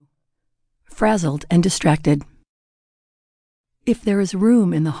frazzled and distracted. If there is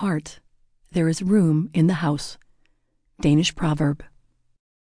room in the heart, there is room in the house. Danish proverb.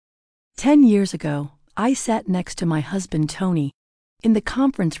 10 years ago, I sat next to my husband Tony in the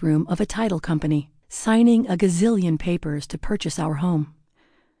conference room of a title company, signing a gazillion papers to purchase our home.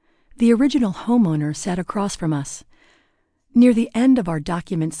 The original homeowner sat across from us. Near the end of our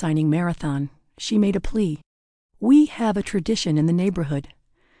document signing marathon, she made a plea. We have a tradition in the neighborhood,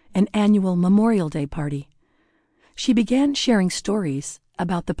 an annual Memorial Day party. She began sharing stories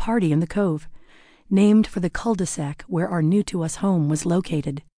about the party in the Cove, named for the cul-de-sac where our new-to-us home was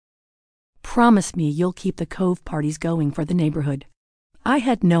located. Promise me you'll keep the Cove parties going for the neighborhood. I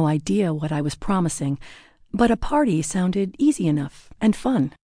had no idea what I was promising, but a party sounded easy enough and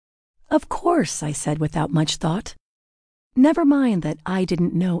fun. Of course, I said without much thought. Never mind that I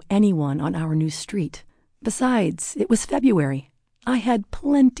didn't know anyone on our new street. Besides, it was February. I had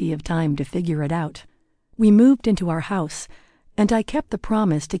plenty of time to figure it out. We moved into our house, and I kept the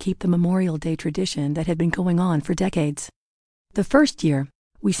promise to keep the Memorial Day tradition that had been going on for decades. The first year,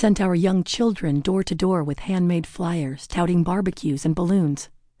 we sent our young children door to door with handmade flyers touting barbecues and balloons.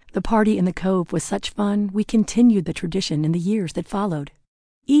 The party in the Cove was such fun, we continued the tradition in the years that followed.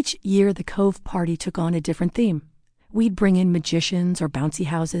 Each year, the Cove party took on a different theme. We'd bring in magicians or bouncy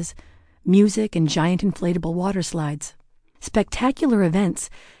houses, music and giant inflatable water slides. Spectacular events,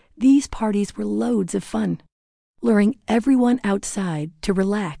 these parties were loads of fun, luring everyone outside to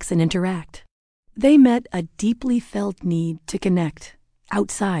relax and interact. They met a deeply felt need to connect,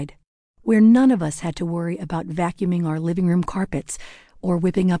 outside, where none of us had to worry about vacuuming our living room carpets or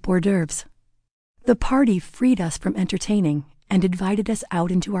whipping up hors d'oeuvres. The party freed us from entertaining and invited us out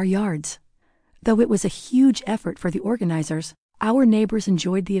into our yards. Though it was a huge effort for the organizers, our neighbors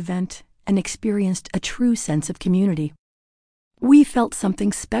enjoyed the event and experienced a true sense of community. We felt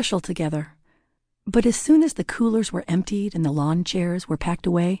something special together. But as soon as the coolers were emptied and the lawn chairs were packed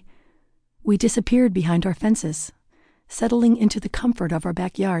away, we disappeared behind our fences, settling into the comfort of our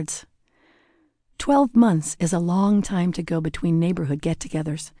backyards. 12 months is a long time to go between neighborhood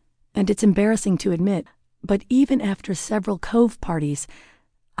get-togethers, and it's embarrassing to admit, but even after several Cove parties,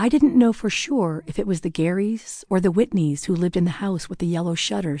 I didn't know for sure if it was the Garys or the Whitneys who lived in the house with the yellow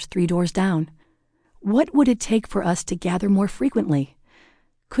shutters 3 doors down. What would it take for us to gather more frequently?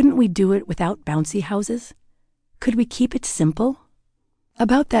 Couldn't we do it without bouncy houses? Could we keep it simple?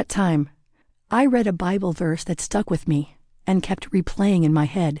 About that time, I read a Bible verse that stuck with me and kept replaying in my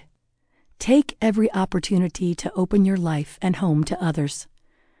head. Take every opportunity to open your life and home to others.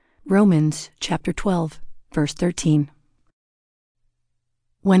 Romans chapter 12, verse 13.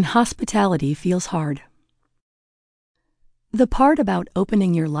 When hospitality feels hard. The part about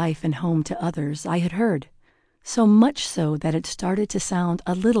opening your life and home to others I had heard, so much so that it started to sound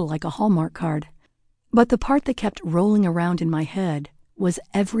a little like a Hallmark card. But the part that kept rolling around in my head was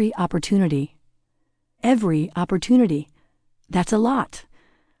every opportunity. Every opportunity. That's a lot.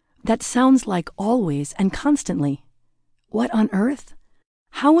 That sounds like always and constantly. What on earth?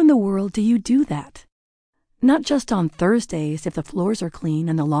 How in the world do you do that? Not just on Thursdays if the floors are clean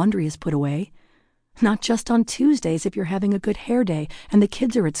and the laundry is put away. Not just on Tuesdays if you're having a good hair day and the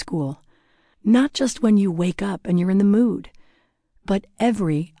kids are at school. Not just when you wake up and you're in the mood. But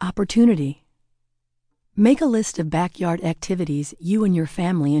every opportunity. Make a list of backyard activities you and your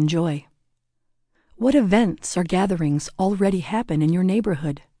family enjoy. What events or gatherings already happen in your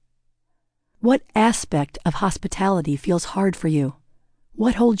neighborhood? What aspect of hospitality feels hard for you?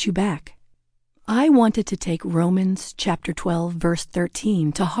 What holds you back? I wanted to take Romans chapter 12, verse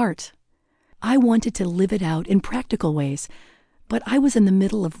 13 to heart. I wanted to live it out in practical ways, but I was in the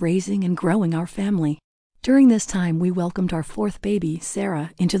middle of raising and growing our family. During this time, we welcomed our 4th baby,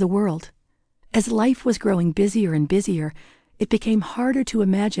 Sarah, into the world. As life was growing busier and busier, it became harder to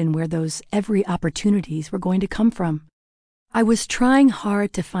imagine where those every opportunities were going to come from. I was trying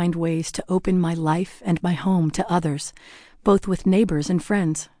hard to find ways to open my life and my home to others, both with neighbors and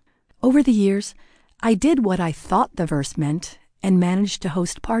friends. Over the years, I did what I thought the verse meant and managed to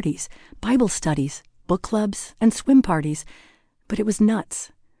host parties, Bible studies, book clubs, and swim parties, but it was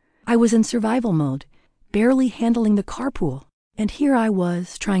nuts. I was in survival mode, barely handling the carpool, and here I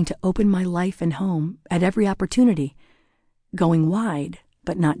was trying to open my life and home at every opportunity, going wide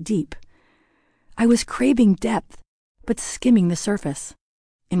but not deep. I was craving depth, but skimming the surface.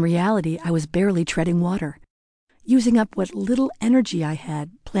 In reality, I was barely treading water, using up what little energy I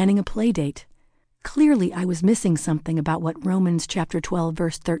had planning a play date. Clearly, I was missing something about what Romans chapter 12,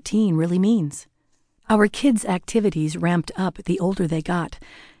 verse 13 really means. Our kids' activities ramped up the older they got,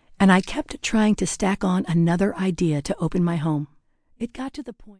 and I kept trying to stack on another idea to open my home. It got to the point